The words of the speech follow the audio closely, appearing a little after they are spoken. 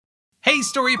Hey,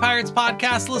 Story Pirates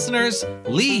podcast listeners,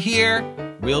 Lee here.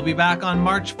 We'll be back on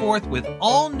March 4th with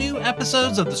all new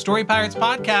episodes of the Story Pirates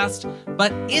podcast.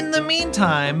 But in the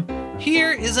meantime,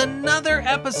 here is another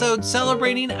episode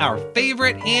celebrating our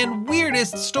favorite and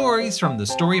weirdest stories from the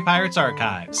Story Pirates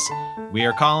archives. We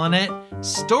are calling it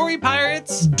Story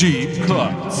Pirates Deep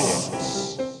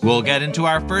Cuts. We'll get into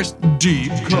our first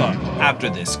deep cut after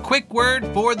this quick word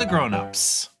for the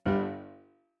grown-ups.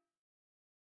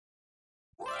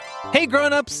 Hey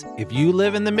grown-ups, if you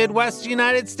live in the Midwest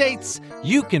United States,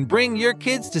 you can bring your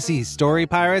kids to see Story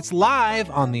Pirates live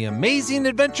on the Amazing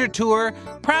Adventure Tour,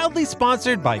 proudly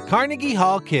sponsored by Carnegie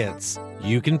Hall Kids.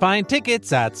 You can find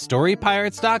tickets at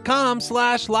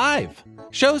storypirates.com/live.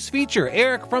 Shows feature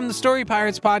Eric from the Story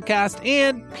Pirates podcast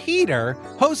and Peter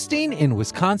hosting in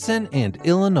Wisconsin and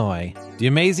Illinois. The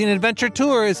Amazing Adventure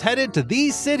Tour is headed to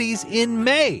these cities in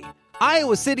May: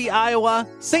 Iowa City, Iowa,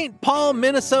 St. Paul,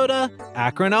 Minnesota,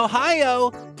 Akron,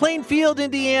 Ohio, Plainfield,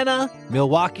 Indiana,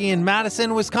 Milwaukee and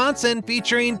Madison, Wisconsin,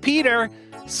 featuring Peter,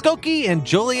 Skokie and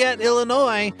Joliet,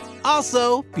 Illinois,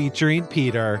 also featuring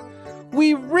Peter.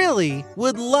 We really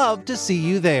would love to see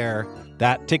you there.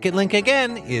 That ticket link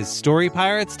again is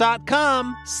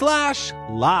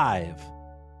storypirates.com/live.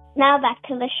 Now back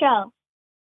to the show.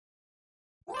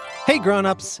 Hey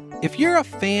grown-ups, if you're a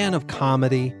fan of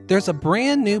comedy, there's a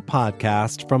brand new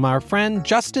podcast from our friend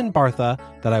Justin Bartha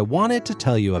that I wanted to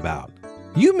tell you about.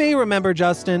 You may remember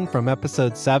Justin from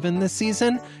episode 7 this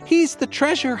season. He's the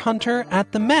treasure hunter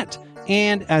at the Met,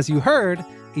 and as you heard,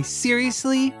 a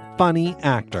seriously funny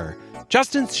actor.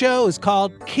 Justin's show is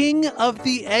called King of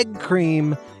the Egg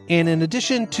Cream, and in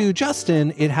addition to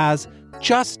Justin, it has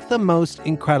just the most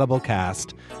incredible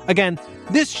cast. Again,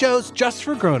 this show's just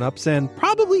for grown-ups and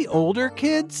probably older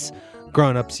kids.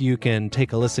 Grown-ups, you can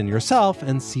take a listen yourself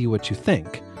and see what you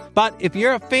think. But if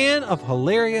you're a fan of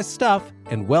hilarious stuff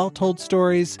and well-told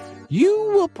stories,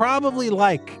 you will probably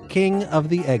like King of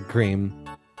the Egg Cream.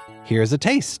 Here's a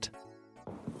taste.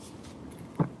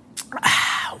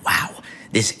 Wow.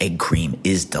 This egg cream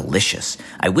is delicious.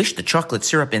 I wish the chocolate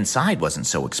syrup inside wasn't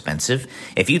so expensive.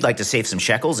 If you'd like to save some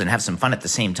shekels and have some fun at the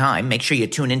same time, make sure you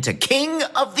tune into King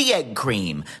of the Egg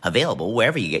Cream, available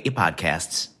wherever you get your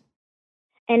podcasts.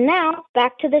 And now,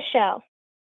 back to the show.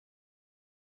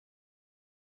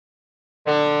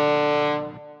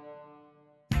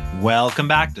 Welcome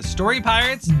back to Story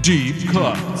Pirates Deep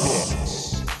Cuts.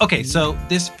 Okay, so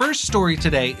this first story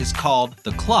today is called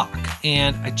The Clock,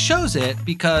 and I chose it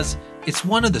because it's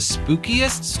one of the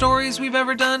spookiest stories we've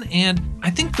ever done, and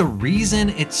I think the reason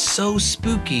it's so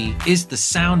spooky is the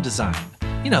sound design.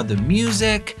 You know, the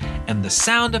music and the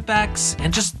sound effects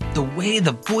and just the way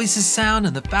the voices sound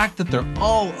and the fact that they're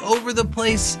all over the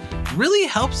place really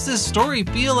helps this story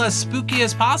feel as spooky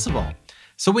as possible.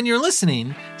 So when you're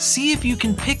listening, see if you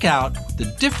can pick out the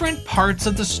different parts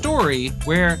of the story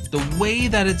where the way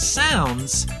that it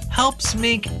sounds helps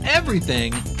make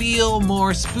everything feel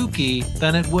more spooky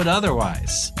than it would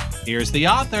otherwise. Here's the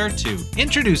author to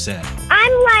introduce it.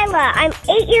 I'm Lila. I'm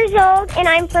 8 years old, and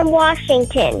I'm from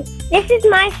Washington. This is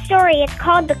my story. It's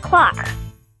called The Clock.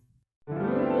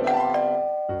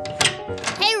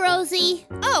 Hey, Rosie.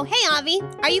 Oh, hey, Avi.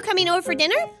 Are you coming over for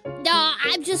dinner? No,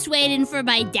 I'm just waiting for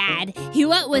my dad. He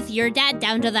went with your dad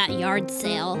down to that yard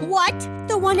sale. What?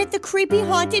 The one at the creepy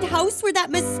haunted house where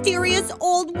that mysterious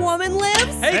old woman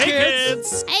lives? Hey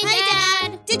kids! Hey,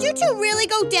 Dad! Did you two really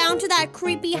go down to that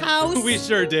creepy house? We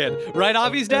sure did. Right,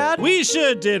 Avi's dad? We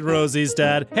sure did, Rosie's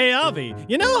dad. Hey, Avi,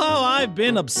 you know how I've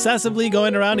been obsessively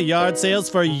going around to yard sales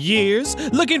for years,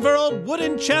 looking for old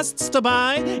wooden chests to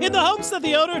buy, in the hopes that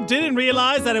the owner didn't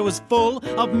realize that it was full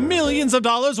of millions of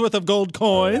dollars worth of gold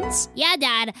coins? Yeah,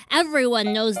 Dad.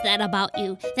 Everyone knows that about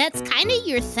you. That's kind of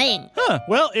your thing. Huh,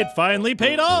 well, it finally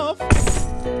paid off.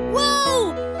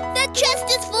 Whoa! That chest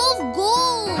is full of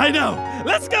gold! I know.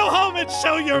 Let's go home and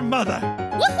show your mother.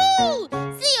 Woohoo!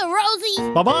 See you,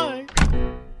 Rosie! Bye-bye.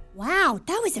 Wow,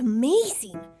 that was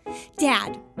amazing.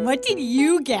 Dad, what did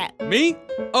you get? Me?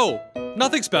 Oh,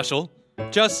 nothing special.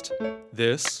 Just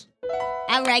this.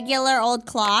 A regular old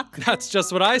clock? That's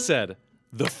just what I said.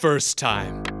 The first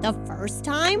time. The first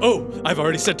time? Oh, I've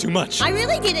already said too much. I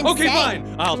really didn't Okay, say.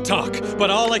 fine. I'll talk. But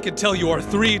all I can tell you are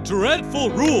 3 dreadful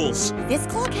rules. This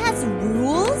clock has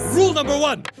rules? Rule number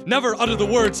 1, never utter the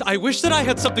words, "I wish that I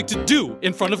had something to do"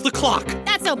 in front of the clock.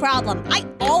 That's no problem. I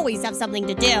always have something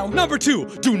to do. Number 2,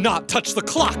 do not touch the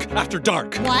clock after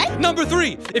dark. What? Number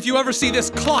 3, if you ever see this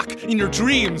clock in your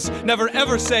dreams, never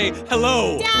ever say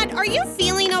hello. Dad, are you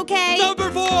feeling okay? Number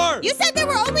 4, You said there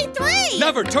were only 3!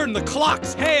 never turn the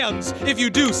clock's hands. If you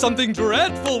do, something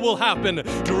dreadful will happen.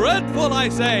 Dreadful, I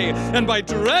say. And by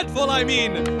dreadful, I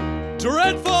mean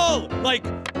dreadful! Like,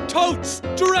 totes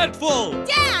dreadful!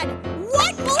 Dad,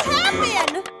 what will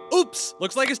happen? Oops,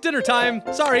 looks like it's dinner time.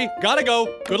 Sorry, gotta go.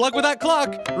 Good luck with that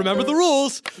clock. Remember the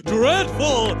rules.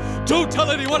 Dreadful! Don't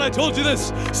tell anyone I told you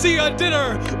this. See you at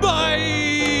dinner.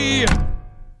 Bye!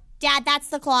 Dad, that's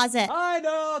the closet. I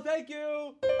know, thank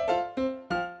you.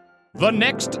 The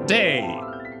next day.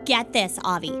 Get this,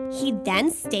 Avi. He then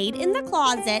stayed in the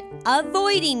closet,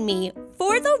 avoiding me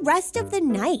for the rest of the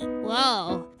night.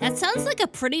 Whoa, that sounds like a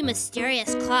pretty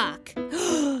mysterious clock.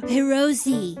 Hey,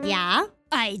 Rosie. Yeah?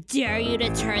 I dare you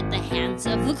to turn the hands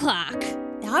of the clock.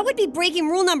 That would be breaking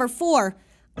rule number 4.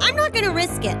 I'm not gonna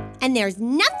risk it, and there's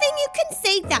nothing you can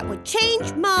say that would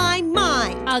change my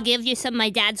mind. I'll give you some of my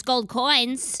dad's gold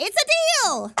coins. It's a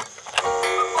deal!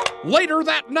 Later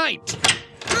that night.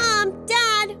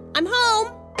 Dad, I'm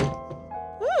home.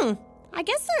 I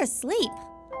guess they're asleep.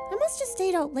 I must have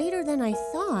stayed out later than I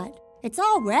thought. It's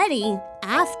already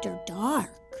after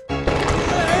dark.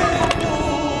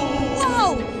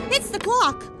 Whoa! It's the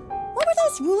clock. What were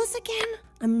those rules again?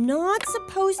 I'm not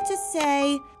supposed to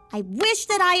say, I wish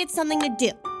that I had something to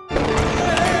do.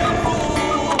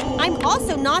 I'm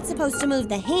also not supposed to move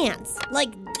the hands,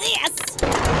 like this.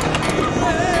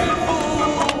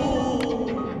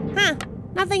 Huh,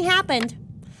 nothing happened.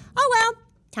 Oh well,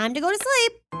 time to go to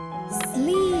sleep.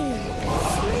 Sleep.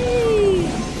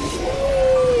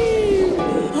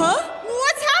 Huh?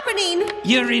 What's happening?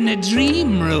 You're in a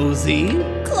dream, Rosie.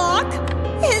 Clock?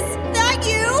 Is that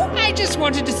you? I just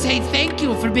wanted to say thank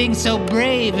you for being so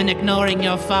brave and ignoring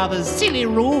your father's silly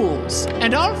rules.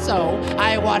 And also,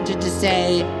 I wanted to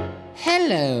say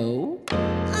hello.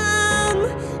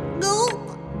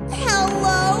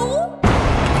 Hello?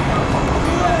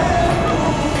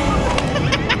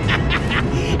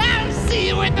 I'll see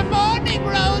you in the morning,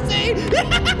 Rosie.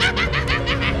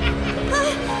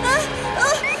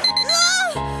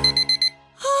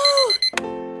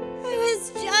 It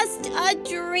was just a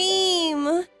dream.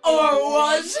 Or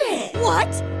was it?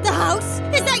 What? The house?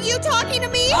 Is that you talking to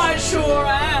me? I sure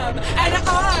am, and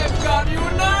I've got you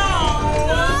now!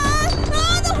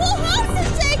 The whole house is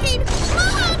shaking!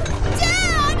 Mom!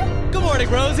 Dad! Good morning,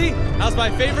 Rosie. How's my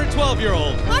favorite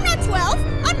 12-year-old? I'm not 12.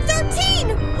 I'm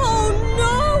 13. Oh,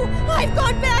 no! I've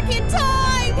gone back in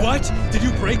time! What? Did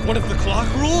you break one of the clock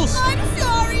rules? I'm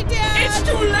sorry, Dad! It's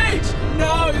too late!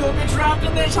 Now you'll be trapped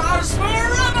in this house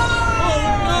forever! Oh,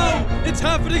 no! It's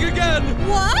happening again!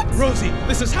 What? Rosie,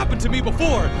 this has happened to me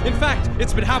before. In fact,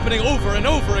 it's been happening over and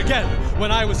over again.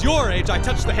 When I was your age, I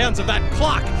touched the hands of that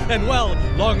clock. And well,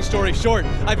 long story short,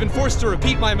 I've been forced to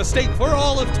repeat my mistake for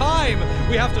all of time.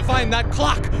 We have to find that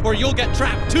clock, or you'll get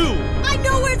trapped too. I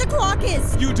know where the clock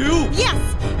is. You do? Yes,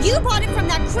 you bought it from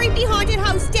that creepy haunted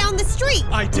house down the street.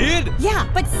 I did? Yeah,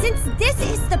 but since this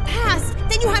is the past,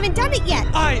 then you haven't done it yet.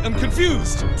 I am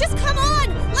confused. Just come on.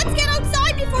 Let's get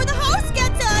outside before the house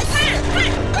gets us.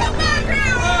 Come back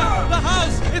here! The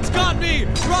house! It's got me!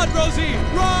 Run, Rosie!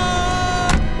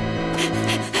 Run!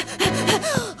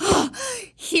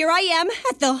 Here I am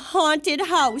at the haunted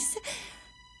house.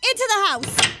 Into the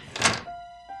house.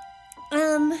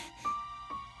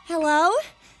 Hello?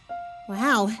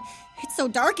 Wow, it's so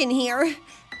dark in here.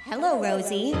 Hello,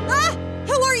 Rosie.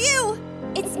 Who are you?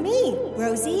 It's me,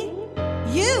 Rosie.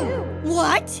 You?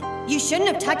 What? You shouldn't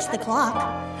have touched the clock.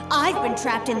 I've been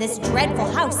trapped in this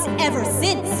dreadful house ever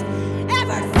since.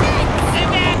 Ever since!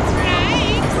 That's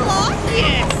right. Clock?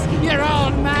 Yes, you're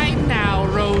all mine now,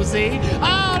 Rosie.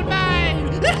 All mine.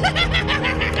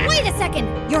 Wait a second.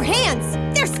 Your hands,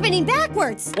 they're spinning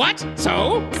backwards. What?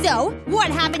 So? So, what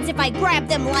happens if I grab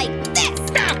them like this?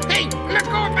 Stop! Hey, let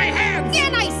go of my hands!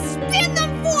 And I spin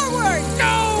them forward!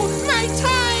 No! My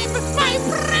time! My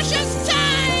precious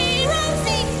time!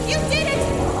 Rosie, you did it!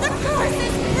 The curse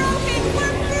is broken!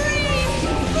 We're free!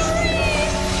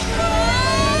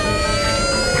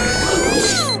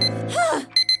 Free!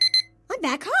 I'm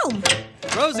back home.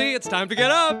 Rosie, it's time to get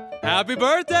up. Happy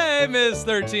birthday, Miss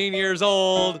 13 years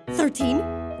old. 13?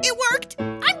 It worked!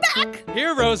 I'm back!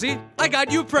 Here, Rosie, I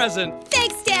got you a present.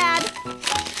 Thanks, Dad.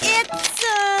 It's,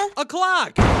 a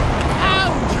clock.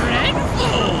 How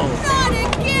dreadful! Not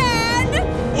again!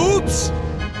 Oops!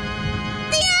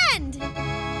 The end!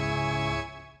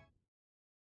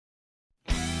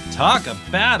 Talk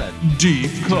about a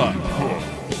deep cut.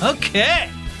 Okay.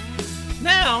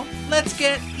 Now, let's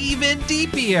get even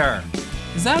deepier.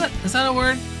 Is that a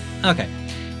word? Okay.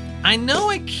 I know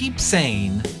I keep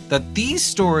saying that these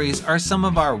stories are some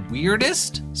of our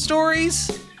weirdest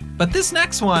stories, but this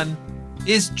next one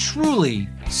is truly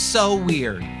so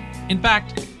weird. In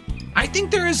fact, I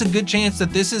think there is a good chance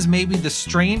that this is maybe the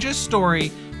strangest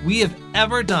story we have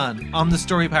ever done on the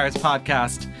Story Pirates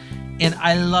podcast. and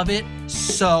I love it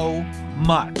so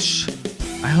much.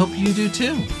 I hope you do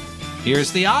too.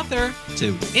 Here's the author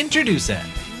to introduce it.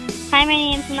 Hi, my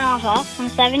name's Nava. I'm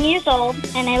 7 years old,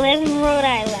 and I live in Rhode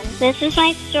Island. This is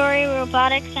my story,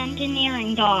 Robotics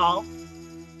Engineering Doll.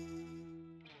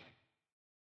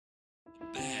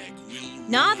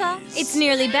 Nava, it's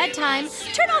nearly bedtime.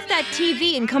 Turn off that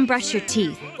TV and come brush your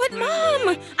teeth. But,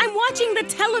 Mom, I'm watching the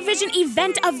television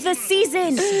event of the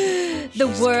season. The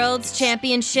World's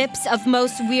Championships of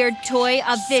Most Weird Toy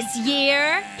of this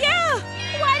year? Yeah!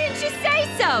 Why didn't you say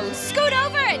so? Scoot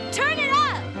over and turn it up!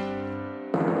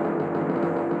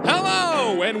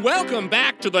 Hello, and welcome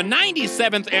back to the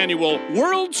 97th Annual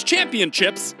World's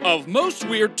Championships of Most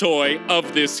Weird Toy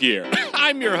of this year.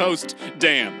 I'm your host,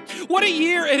 Dan. What a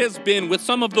year it has been with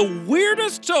some of the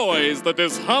weirdest toys that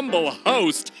this humble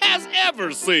host has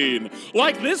ever seen.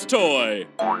 Like this toy.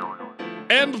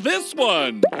 And this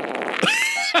one.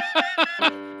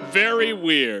 Very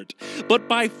weird. But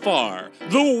by far,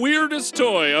 the weirdest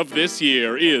toy of this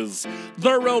year is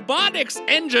the Robotics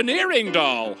Engineering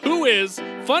Doll, who is,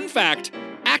 fun fact,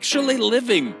 actually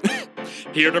living.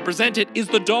 Here to present it is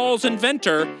the doll's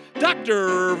inventor,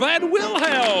 Dr. Van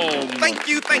Wilhelm. Thank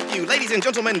you. Ladies and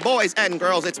gentlemen, boys and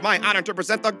girls, it's my honor to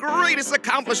present the greatest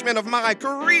accomplishment of my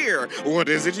career. What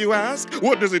is it, you ask?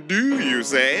 What does it do, you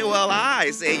say? Well,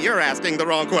 I say you're asking the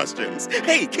wrong questions.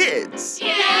 Hey, kids.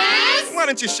 Yes? Why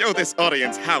don't you show this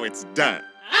audience how it's done?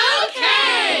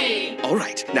 Okay! All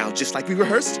right, now just like we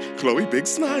rehearsed, Chloe big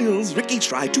smiles, Ricky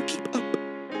tried to keep up.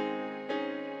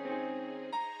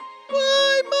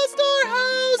 Why must our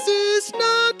houses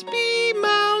not be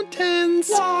mountains?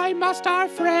 Why must our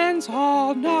friends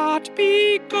all not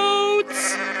be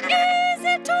goats? Is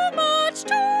it too much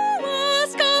to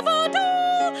ask of a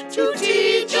doll To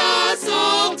teach us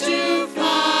all to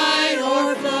fly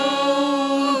or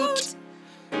float?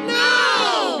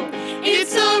 No!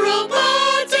 It's a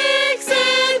robotics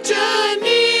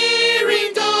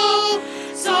engineering doll,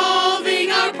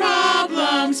 solving our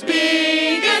problems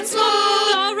big and small.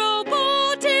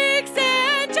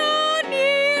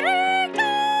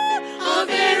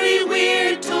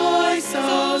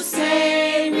 So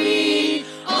say we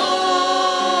all.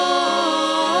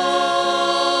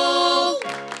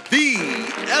 The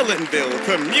Ellenville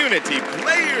Community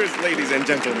Players, ladies and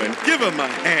gentlemen. Give them a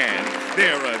hand.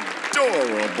 They're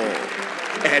adorable.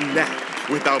 And now,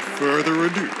 without further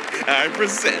ado, I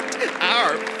present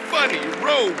our funny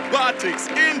robotics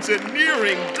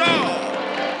engineering doll.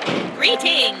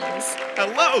 Greetings.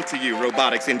 Hello to you,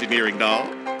 robotics engineering doll.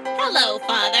 Hello,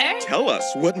 Father. Tell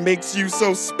us what makes you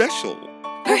so special.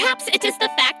 Perhaps it is the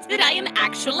fact that I am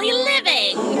actually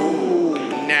living.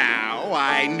 Now,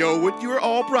 I know what you're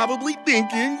all probably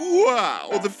thinking.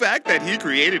 Wow, the fact that he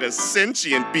created a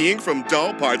sentient being from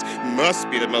doll parts must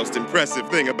be the most impressive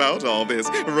thing about all this,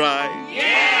 right?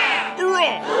 Yeah!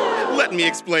 Wrong! Let me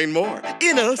explain more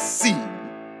in a scene.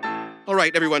 All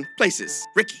right, everyone, places.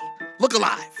 Ricky, look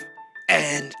alive.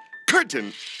 And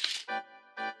curtain.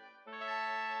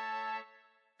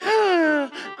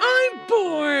 I'm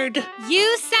bored.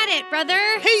 You said it, brother.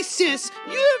 Hey, sis,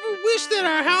 you ever wish that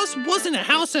our house wasn't a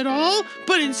house at all,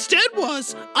 but instead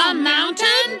was a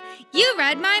mountain? You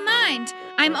read my mind.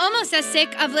 I'm almost as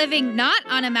sick of living not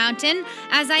on a mountain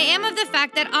as I am of the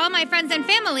fact that all my friends and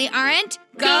family aren't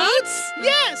goats?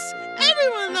 Yes,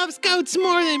 everyone loves goats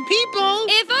more than people.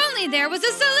 If only there was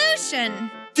a solution.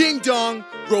 Ding dong,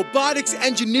 robotics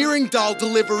engineering doll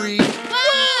delivery.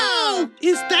 Whoa!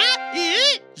 Is that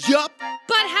it? Yup.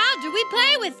 But how do we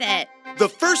play with it? The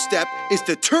first step is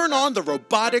to turn on the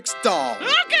robotics doll.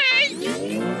 Okay.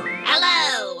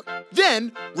 Hello.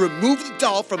 Then, remove the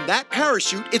doll from that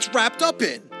parachute it's wrapped up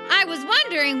in. I was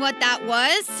wondering what that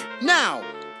was. Now,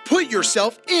 put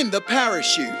yourself in the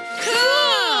parachute.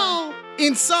 Cool!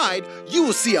 Inside, you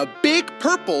will see a big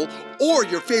purple or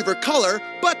your favorite color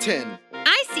button.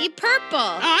 I see purple.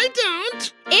 I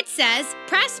don't. It says,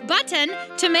 press button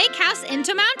to make house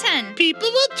into mountain. People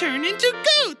will turn into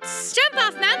goats. Jump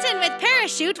off mountain with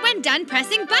parachute when done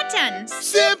pressing button.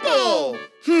 Simple!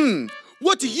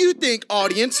 What do you think,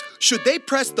 audience? Should they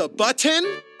press the button?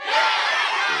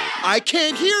 I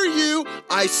can't hear you.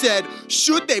 I said,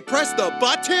 should they press the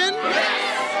button?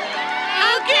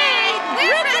 Okay,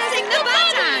 we're pressing the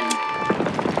button.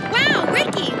 Wow,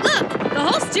 Ricky, look. The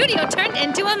whole studio turned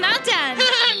into a mountain.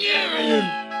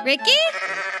 Ricky?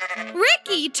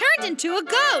 Ricky turned into a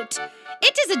goat.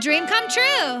 It is a dream come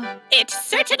true. It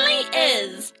certainly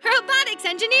is. Robotics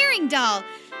engineering doll.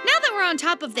 Now that we're on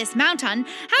top of this mountain,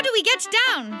 how do we get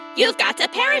down? You've got a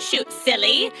parachute,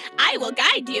 silly. I will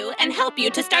guide you and help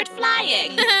you to start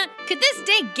flying. Could this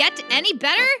day get any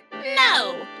better?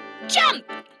 No. Jump.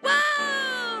 Whoa!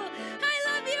 I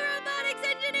love you, robotics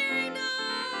engineering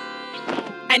doll!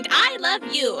 And I love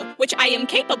you, which I am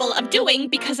capable of doing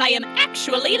because I am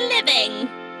actually living.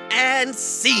 And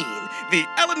scene. The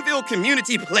Ellenville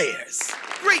Community Players.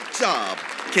 Great job.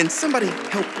 Can somebody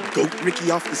help Goat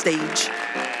Ricky off the stage?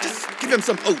 Just give him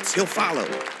some oats, he'll follow.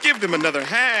 Give them another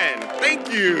hand.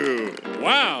 Thank you.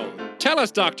 Wow. Tell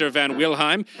us, Dr. Van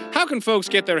Wilhelm, how can folks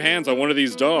get their hands on one of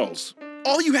these dolls?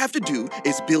 All you have to do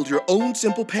is build your own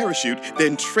simple parachute,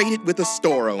 then trade it with a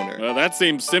store owner. Well, that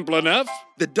seems simple enough.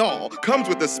 The doll comes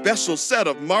with a special set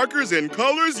of markers in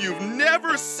colors you've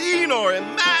never seen or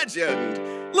imagined.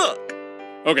 Look.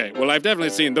 Okay, well, I've definitely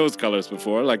seen those colors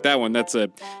before. Like that one, that's I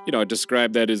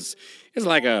describe that as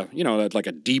like a, like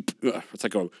a deep, it's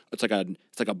like a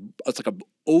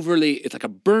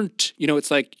burnt,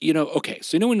 it's like, okay,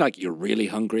 so when like you're really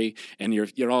hungry and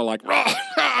you're all like,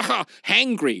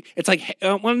 hangry. It's like,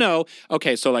 well, no.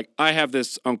 Okay, so like I have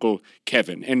this Uncle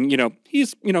Kevin and,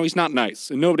 he's not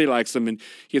nice and nobody likes him and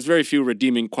he has very few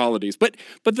redeeming qualities. But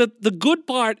the good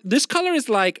part, this color is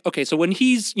like, okay, so when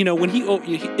he's,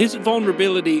 his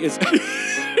vulnerability is,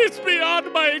 it's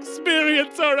beyond my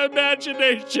experience or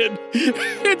imagination.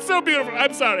 It's so beautiful.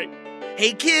 I'm sorry.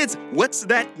 Hey, kids, what's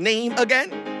that name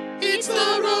again? It's the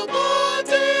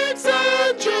Robotics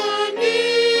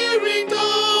Engineering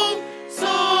Doll,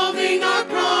 solving our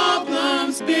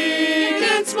problems big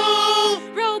and small.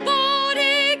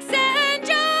 Robotics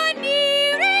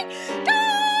Engineering Doll!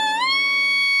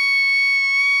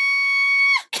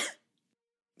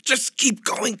 Just keep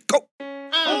going. Go.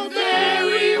 A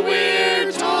very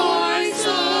weird toy,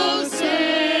 so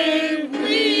say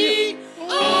we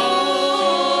all.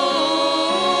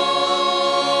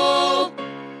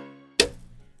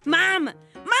 Mom!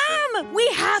 We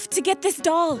have to get this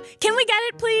doll. Can we get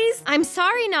it, please? I'm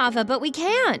sorry, Nava, but we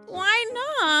can't. Why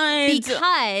not?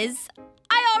 Because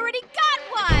I already got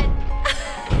one!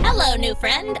 Hello, new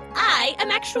friend. I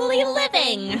am actually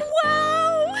living.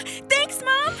 Whoa! Thanks,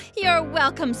 Mom! You're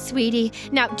welcome, sweetie.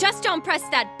 Now, just don't press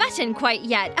that button quite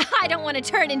yet. I don't want to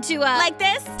turn into a... Like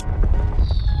this?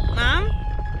 Mom?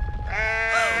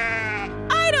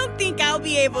 I don't think I'll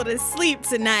be able to sleep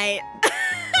tonight.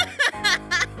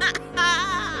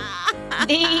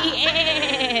 The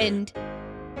end.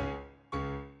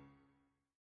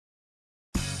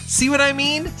 See what I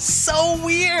mean? So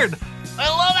weird. I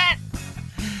love it.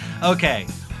 Okay,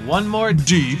 one more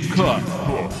deep cut.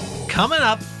 Coming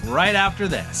up right after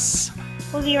this.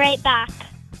 We'll be right back.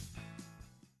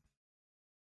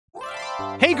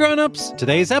 Hey grown-ups,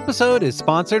 today's episode is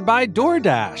sponsored by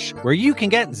DoorDash, where you can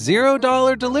get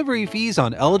 $0 delivery fees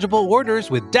on eligible orders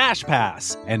with Dash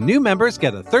Pass, and new members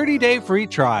get a 30-day free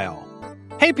trial.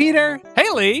 Hey Peter. Hey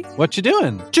Lee. What you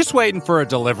doing? Just waiting for a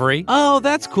delivery. Oh,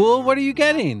 that's cool. What are you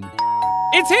getting?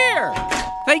 It's here.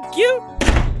 Thank you.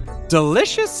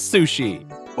 Delicious sushi.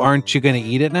 Aren't you going to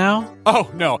eat it now? Oh,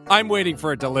 no. I'm waiting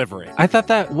for a delivery. I thought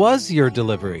that was your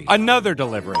delivery. Another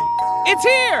delivery. It's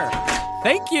here.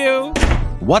 Thank you.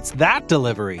 What's that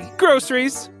delivery?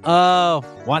 Groceries. Oh,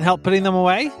 want help putting them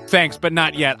away? Thanks, but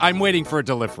not yet. I'm waiting for a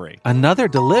delivery. Another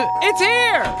delivery? It's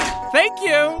here. Thank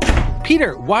you.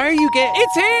 Peter, why are you getting...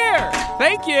 It's here.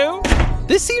 Thank you.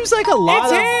 This seems like a lot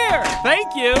It's here.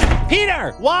 Thank you.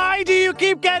 Peter, why do you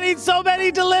keep getting so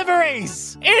many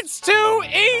deliveries? It's too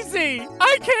easy.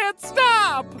 I can't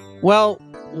stop. Well,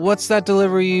 what's that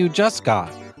delivery you just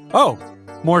got? Oh,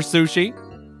 more sushi.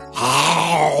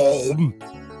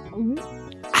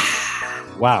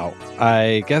 Wow,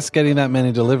 I guess getting that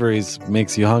many deliveries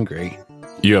makes you hungry.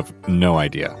 You have no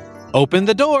idea. Open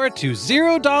the door to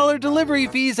 $0 delivery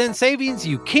fees and savings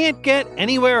you can't get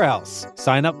anywhere else.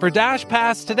 Sign up for Dash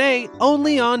Pass today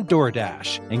only on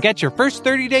DoorDash and get your first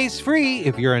 30 days free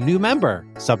if you're a new member.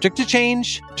 Subject to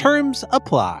change. Terms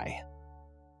apply.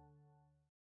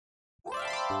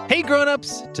 Hey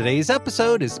grown-ups, today's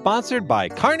episode is sponsored by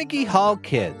Carnegie Hall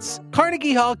Kids.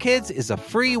 Carnegie Hall Kids is a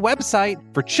free website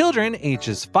for children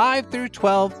ages 5 through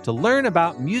 12 to learn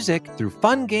about music through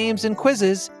fun games and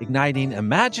quizzes, igniting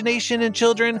imagination in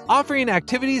children, offering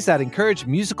activities that encourage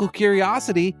musical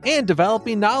curiosity, and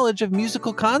developing knowledge of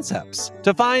musical concepts.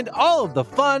 To find all of the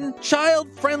fun,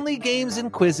 child-friendly games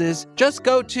and quizzes, just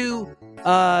go to,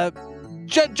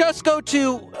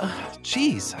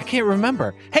 Jeez, I can't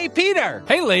remember. Hey, Peter!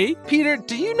 Hey, Lee! Peter,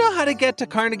 do you know how to get to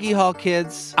Carnegie Hall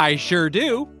Kids? I sure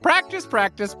do. Practice,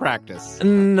 practice, practice.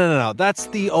 No. That's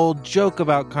the old joke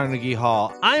about Carnegie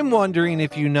Hall. I'm wondering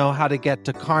if you know how to get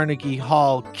to Carnegie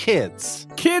Hall Kids.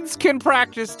 Kids can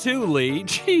practice too, Lee.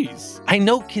 Jeez. I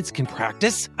know kids can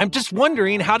practice. I'm just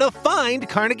wondering how to find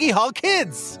Carnegie Hall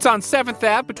Kids. It's on 7th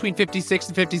Ave between 56th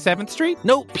and 57th Street.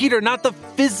 No, Peter, not the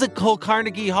physical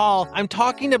Carnegie Hall. I'm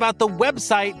talking about the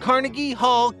website Carnegie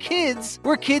Hall Kids,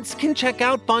 where kids can check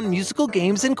out fun musical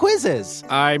games and quizzes.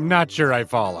 I'm not sure I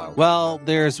follow. Well,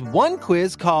 there's one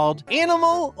quiz called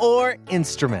Animal or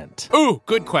Instrument. Ooh,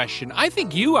 good question. I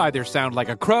think you either sound like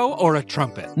a crow or a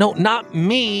trumpet. No, not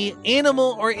me.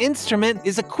 Animal or Instrument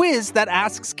is a quiz that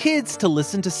asks kids to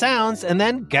listen to sounds and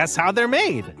then guess how they're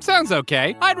made. Sounds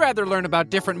okay. I'd rather learn about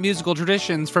different musical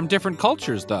traditions from different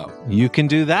cultures, though. You can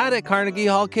do that at Carnegie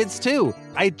Hall Kids, too.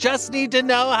 I just need to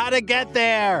know how to get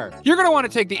there. You're going to want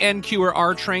to take the NQ or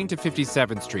R train to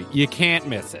 57th Street. You can't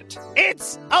miss it.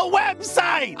 It's a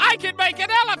website! I can make an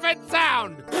elephant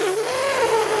sound!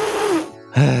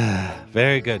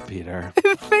 Very good, Peter.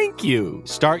 Thank you.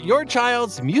 Start your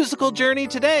child's musical journey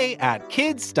today at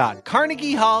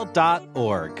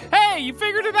kids.carnegiehall.org. Hey, you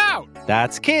figured it out!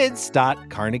 That's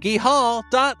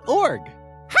kids.carnegiehall.org.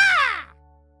 Ha!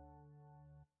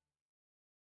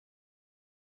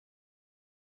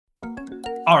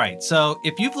 All right, so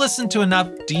if you've listened to enough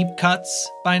deep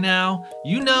cuts by now,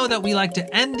 you know that we like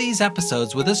to end these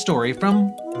episodes with a story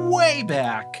from way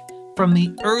back, from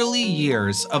the early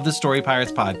years of the Story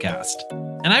Pirates podcast.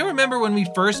 And I remember when we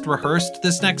first rehearsed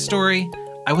this next story,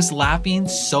 I was laughing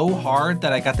so hard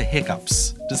that I got the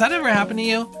hiccups. Does that ever happen to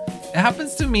you? It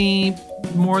happens to me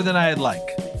more than I'd like.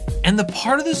 And the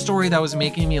part of the story that was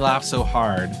making me laugh so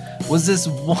hard was this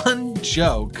one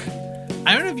joke.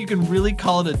 I don't know if you can really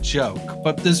call it a joke,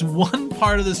 but this one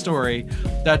part of the story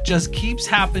that just keeps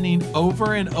happening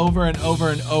over and over and over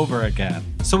and over again.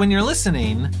 So when you're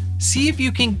listening, see if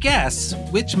you can guess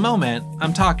which moment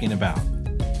I'm talking about.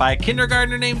 By a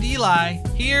kindergartner named Eli,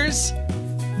 here's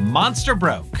Monster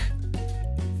Broke.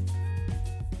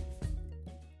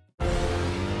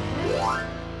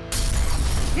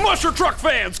 Monster Truck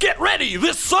fans, get ready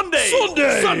this Sunday!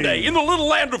 Sunday in the little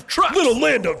land of trucks! Little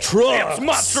land of trucks! It's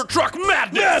Monster Truck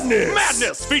Madness!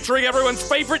 Madness! Featuring everyone's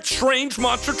favorite strange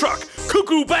monster truck,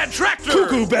 Cuckoo Bad Tractor!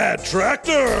 Cuckoo Bad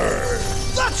Tractor!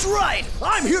 That's right!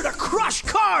 I'm here to crush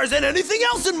cars and anything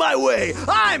else in my way!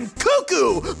 I'm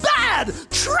Cuckoo Bad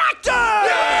Tractor!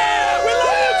 Yeah! We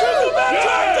love you, Cuckoo Bad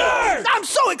Tractor! I'm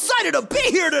so excited to be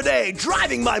here today,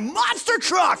 driving my monster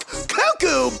truck,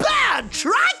 Cuckoo Bad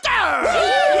Tractor!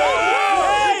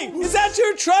 Hey! Is that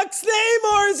your truck's name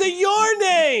or is it your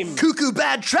name? Cuckoo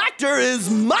Bad Tractor is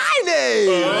my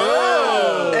name!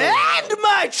 Oh. And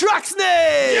my truck's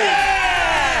name!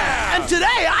 Yeah! And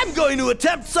today I'm going to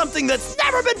attempt something that's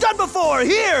never been done before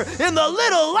here in the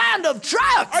little land of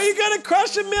trucks! Are you gonna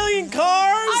crush 1,000,000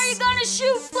 cars? Are you gonna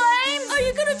shoot flames? Are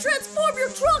you gonna transform your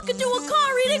truck into a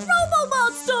car-eating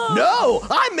robo-monster? No!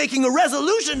 I'm making a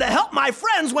resolution to help my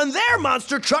friends when their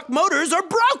monster truck motors are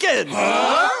broken!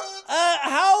 Huh?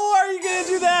 How are you gonna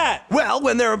do that? Well,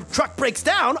 when their truck breaks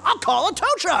down, I'll call a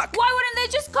tow truck! Why wouldn't they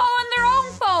just call on their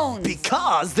own phones?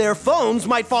 Because their phones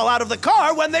might fall out of the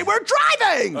car when they were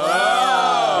driving!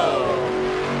 Oh!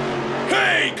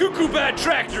 Hey, Cuckoo Bad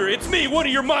Tractor, it's me, one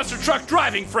of your monster truck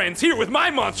driving friends, here with my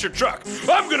monster truck.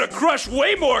 I'm gonna crush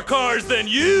way more cars than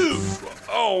you.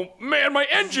 Oh, man, my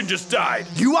engine just died.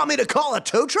 You want me to call a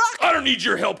tow truck? I don't need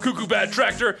your help, Cuckoo Bad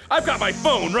Tractor. I've got my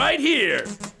phone right here.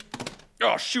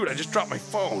 Oh, shoot, I just dropped my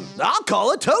phone. I'll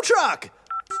call a tow truck.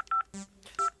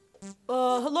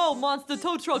 Hello, Monster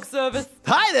Tow Truck Service.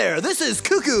 Hi there, this is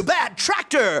Cuckoo Bad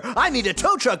Tractor. I need a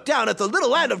tow truck down at the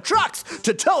Little Land of Trucks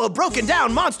to tow a broken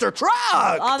down monster truck.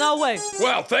 On our way.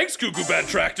 Well, thanks, Cuckoo Bad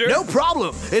Tractor. No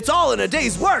problem. It's all in a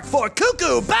day's work for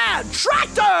Cuckoo Bad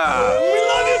Tractor. We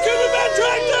love you, Cuckoo Bad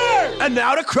Tractor! And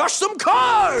now to crush some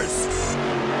cars.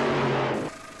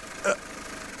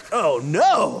 Oh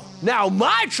no! Now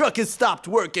my truck has stopped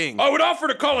working! I would offer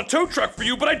to call a tow truck for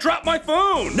you, but I dropped my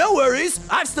phone! No worries!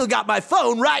 I've still got my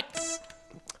phone right...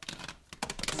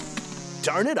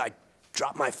 Darn it, I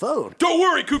dropped my phone. Don't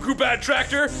worry, Cuckoo Bad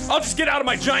Tractor! I'll just get out of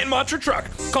my giant monster truck,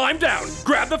 climb down,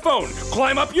 grab the phone,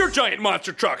 climb up your giant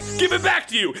monster truck, give it back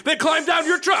to you, then climb down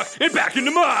your truck and back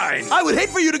into mine! I would hate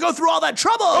for you to go through all that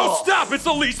trouble! Oh, stop! It's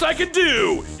the least I can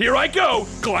do! Here I go,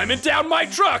 climbing down my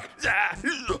truck!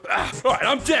 Alright,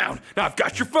 I'm down. Now I've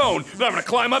got your phone. Now I'm gonna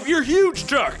climb up your huge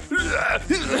truck.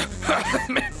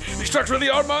 Man, these trucks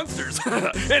really are monsters.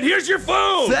 And here's your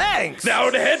phone! Thanks! Now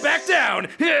to head back down.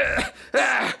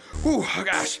 Ooh, oh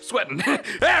gosh, sweating.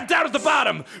 I'm down at the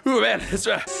bottom. Ooh, man, this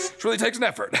really takes an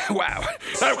effort. Wow.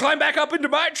 Now climb back up into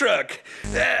my truck.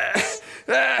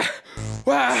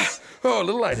 Wow. Oh, a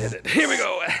little lightheaded. Here we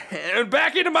go. And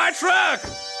back into my truck.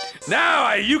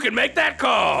 Now you can make that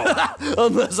call.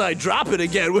 Unless I drop it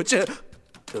again, which... Oh,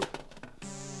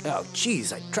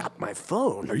 jeez, I dropped my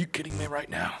phone. Are you kidding me right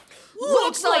now?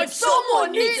 Looks like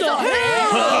someone needs a hand!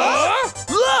 Huh?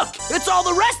 Look! It's all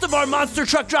the rest of our monster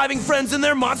truck driving friends in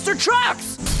their monster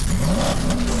trucks!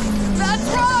 That's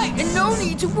right! And no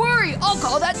need to worry! I'll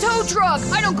call that tow truck!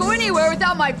 I don't go anywhere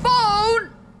without my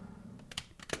phone!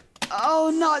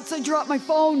 Oh, nuts, I dropped my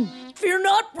phone. Fear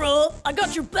not, bro. I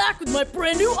got your back with my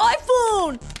brand new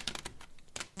iPhone!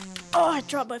 Oh, I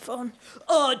dropped my phone.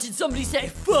 Did somebody say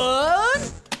phone?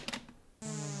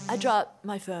 I dropped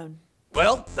my phone.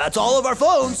 Well, that's all of our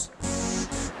phones.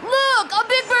 Look! A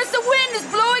big burst of wind is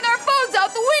blowing our phones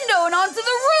out the window and onto the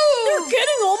roof! They're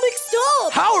getting all mixed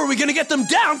up! How are we gonna get them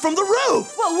down from the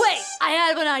roof? Well, wait! I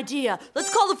have an idea. Let's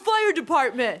call the fire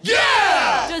department.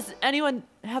 Yeah! Does anyone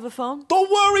have a phone? Don't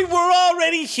worry, we're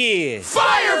already here.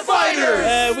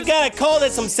 Firefighters! We got a call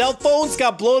that some cell phones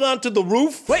got blown onto the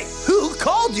roof. Wait, who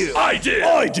called you? I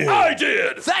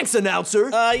did. Thanks, announcer.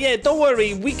 Yeah, don't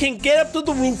worry. We can get up to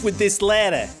the roof with this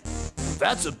ladder.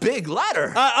 That's a big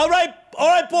ladder. All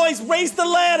right, boys, raise the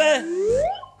ladder.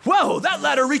 Whoa, that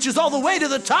ladder reaches all the way to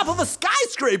the top of a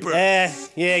skyscraper. Yeah,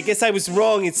 I guess I was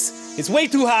wrong. It's way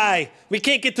too high. We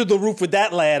can't get to the roof with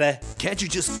that ladder. Can't you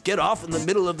just get off in the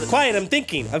middle of the... Quiet, I'm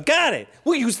thinking. I've got it.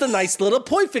 We'll use the nice little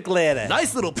perfect ladder.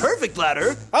 Nice little perfect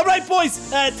ladder? All right,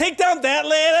 boys, take down that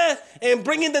ladder and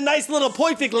bring in the nice little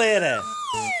perfect ladder.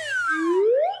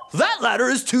 That ladder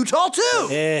is too tall,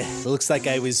 too. Looks like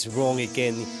I was wrong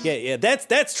again. Yeah,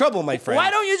 that's trouble, my friend.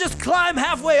 Why don't you just climb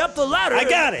halfway up the ladder? I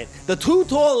got it. The too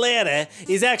tall ladder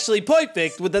is actually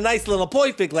perfect with the nice little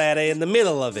perfect ladder in the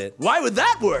middle of it. Why would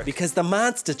that work? Because the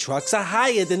monster trucks are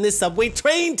higher than the subway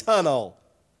train tunnel.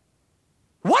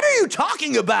 What are you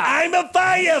talking about? I'm a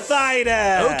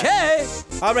firefighter. Okay.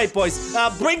 All right, boys.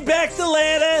 Bring back the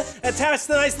ladder. Attach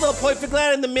the nice little perfect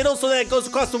ladder in the middle so that it goes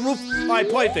across the roof. All right,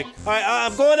 perfect. All right,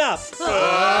 I'm going up.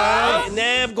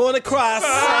 Now I'm going across.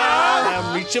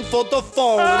 I'm reaching for the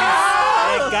phone.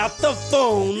 I got the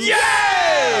phone.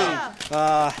 Yay!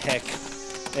 Heck.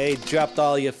 They dropped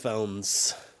all your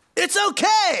phones. It's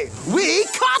okay! We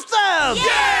caught them!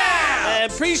 Yeah! I'm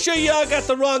pretty sure y'all got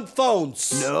the wrong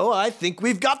phones. No, I think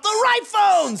we've got the right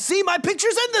phones! See, my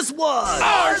picture's in this one!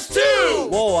 Ours too!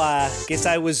 Whoa, guess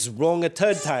I was wrong a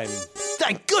third time.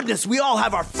 Thank goodness we all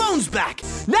have our phones back!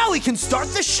 Now we can start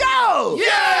the show!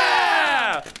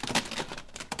 Yeah!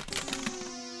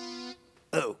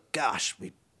 Oh, gosh,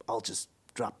 we all just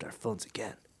dropped our phones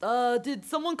again. Did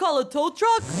someone call a tow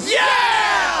truck?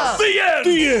 Yeah! The end!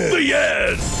 The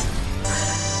end!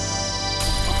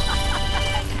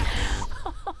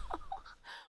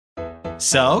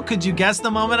 So, could you guess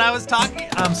the moment I was talking?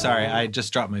 I'm sorry, I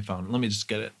just dropped my phone. Let me just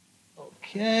get it.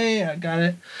 Okay, I got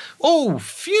it. Oh,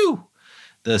 phew!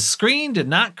 The screen did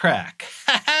not crack.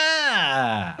 Ha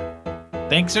ha!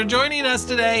 Thanks for joining us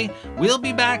today. We'll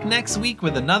be back next week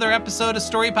with another episode of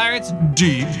Story Pirates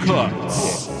Deep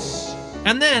Cuts.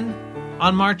 And then,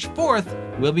 on March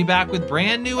 4th, we'll be back with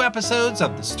brand new episodes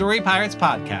of the Story Pirates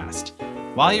podcast.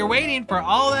 While you're waiting for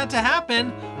all that to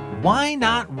happen, why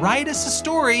not write us a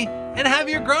story and have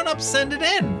your grown-ups send it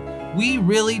in? We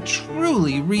really,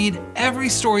 truly read every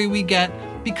story we get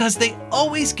because they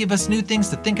always give us new things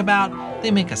to think about,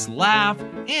 they make us laugh,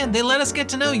 and they let us get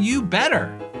to know you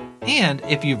better. And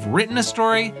if you've written a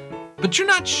story, but you're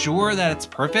not sure that it's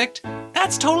perfect,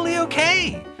 that's totally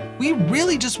okay. We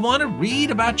really just want to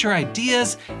read about your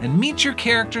ideas and meet your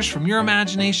characters from your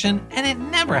imagination, and it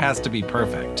never has to be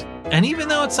perfect. And even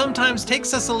though it sometimes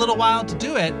takes us a little while to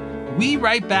do it, we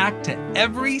write back to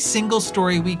every single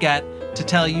story we get to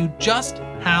tell you just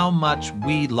how much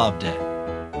we loved it.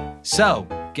 So,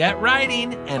 get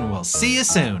writing, and we'll see you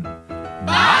soon.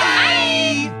 Bye!